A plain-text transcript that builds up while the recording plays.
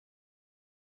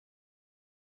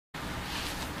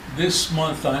This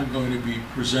month I'm going to be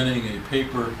presenting a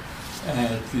paper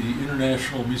at the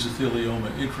International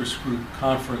Mesothelioma Interest Group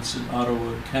Conference in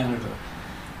Ottawa, Canada.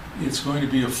 It's going to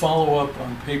be a follow-up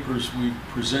on papers we've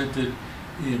presented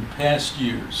in past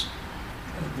years.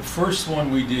 The first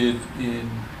one we did in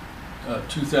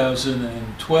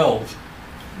 2012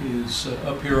 is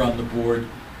up here on the board,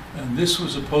 and this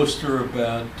was a poster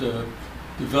about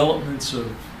developments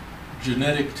of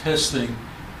genetic testing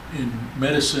in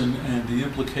medicine and the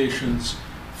implications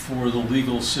for the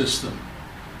legal system.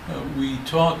 We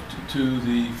talked to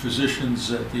the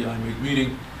physicians at the iMig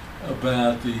meeting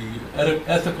about the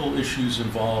ethical issues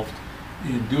involved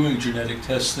in doing genetic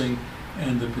testing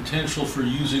and the potential for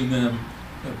using them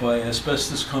by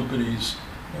asbestos companies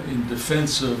in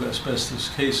defense of asbestos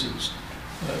cases.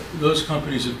 Those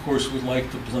companies, of course, would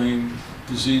like to blame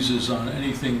diseases on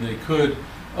anything they could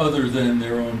other than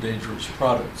their own dangerous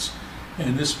products.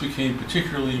 And this became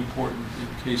particularly important in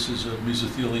cases of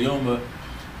mesothelioma,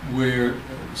 where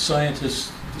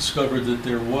scientists discovered that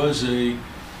there was a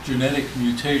genetic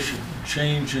mutation, a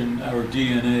change in our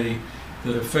DNA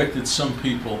that affected some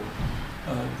people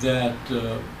that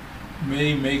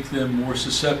may make them more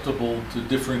susceptible to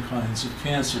different kinds of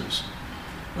cancers.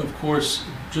 Of course,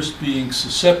 just being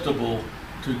susceptible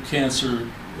to cancer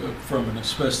from an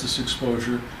asbestos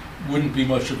exposure wouldn't be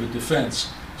much of a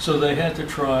defense. So they had to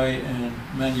try and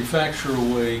manufacture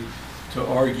a way to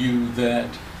argue that,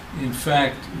 in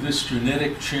fact, this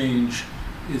genetic change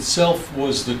itself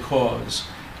was the cause.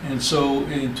 And so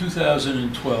in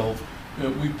 2012,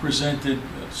 we presented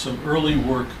some early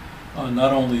work on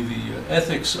not only the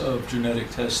ethics of genetic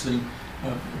testing,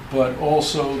 but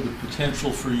also the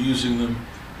potential for using them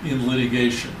in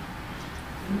litigation.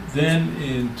 Then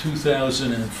in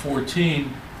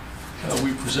 2014,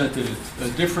 we presented a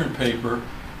different paper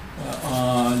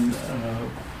on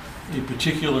a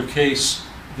particular case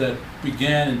that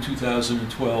began in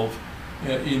 2012,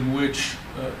 in which,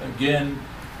 again,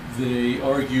 they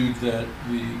argued that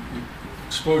the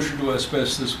exposure to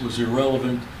asbestos was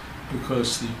irrelevant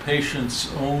because the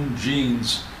patient's own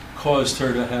genes caused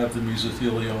her to have the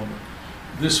mesothelioma.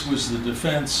 This was the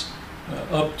defense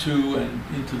up to and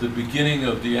into the beginning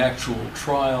of the actual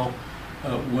trial,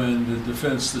 when the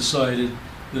defense decided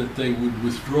that they would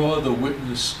withdraw the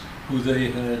witness who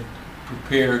they had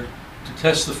prepared to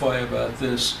testify about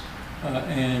this,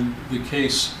 and the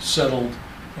case settled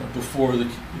before the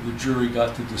jury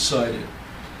got to decide it.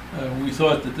 We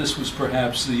thought that this was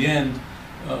perhaps the end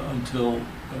until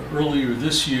earlier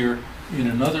this year in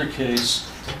another case,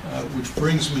 which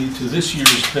brings me to this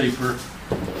year's paper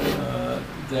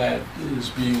that is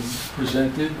being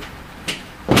presented.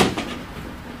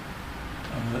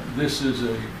 This is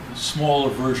a smaller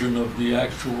version of the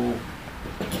actual,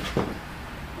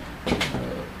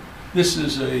 this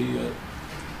is a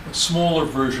smaller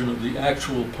version of the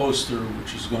actual poster,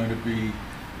 which is going to be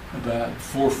about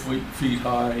 4 feet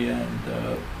high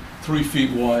and 3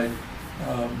 feet wide.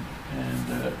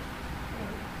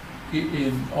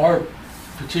 In our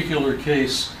particular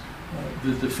case,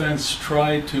 the defense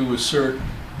tried to assert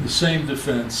the same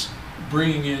defense,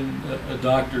 bringing in a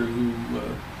doctor who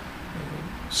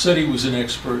said he was an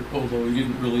expert, although he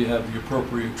didn't really have the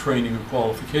appropriate training or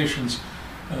qualifications,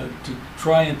 to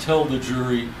try and tell the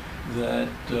jury that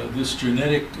this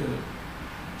genetic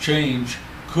change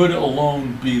could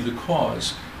alone be the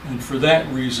cause. And for that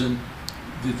reason,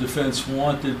 the defense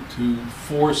wanted to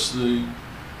force the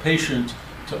patient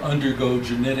to undergo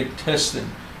genetic testing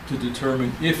to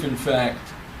determine if, in fact,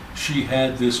 she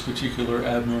had this particular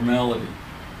abnormality.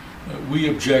 We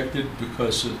objected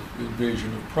because of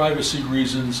invasion of privacy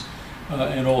reasons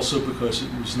and also because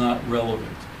it was not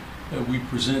relevant. We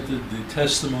presented the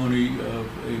testimony of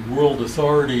a world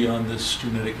authority on this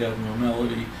genetic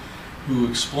abnormality who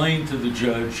explained to the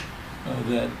judge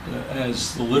that,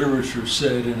 as the literature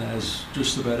said and as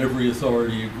just about every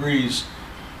authority agrees,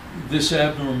 this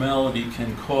abnormality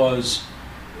can cause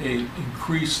an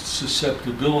increased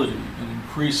susceptibility, an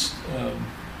increased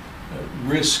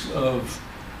risk of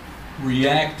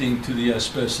reacting to the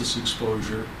asbestos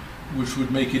exposure, which would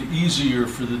make it easier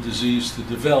for the disease to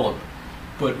develop.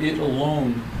 But it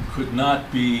alone could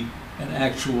not be an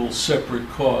actual separate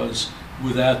cause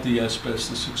without the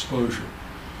asbestos exposure.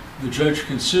 The judge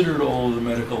considered all of the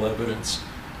medical evidence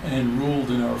and ruled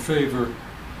in our favor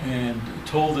and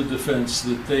told the defense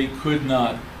that they could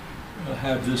not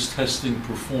have this testing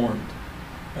performed.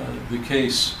 The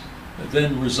case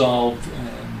then resolved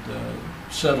and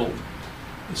settled.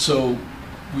 So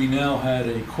we now had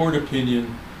a court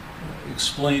opinion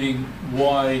explaining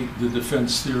why the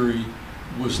defense theory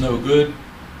was no good.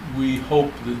 We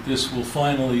hope that this will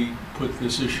finally put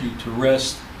this issue to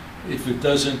rest If it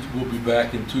doesn't, we'll be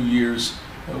back in 2 years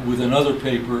with another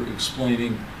paper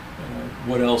explaining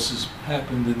what else has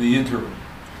happened in the interim.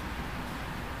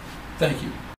 Thank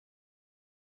you.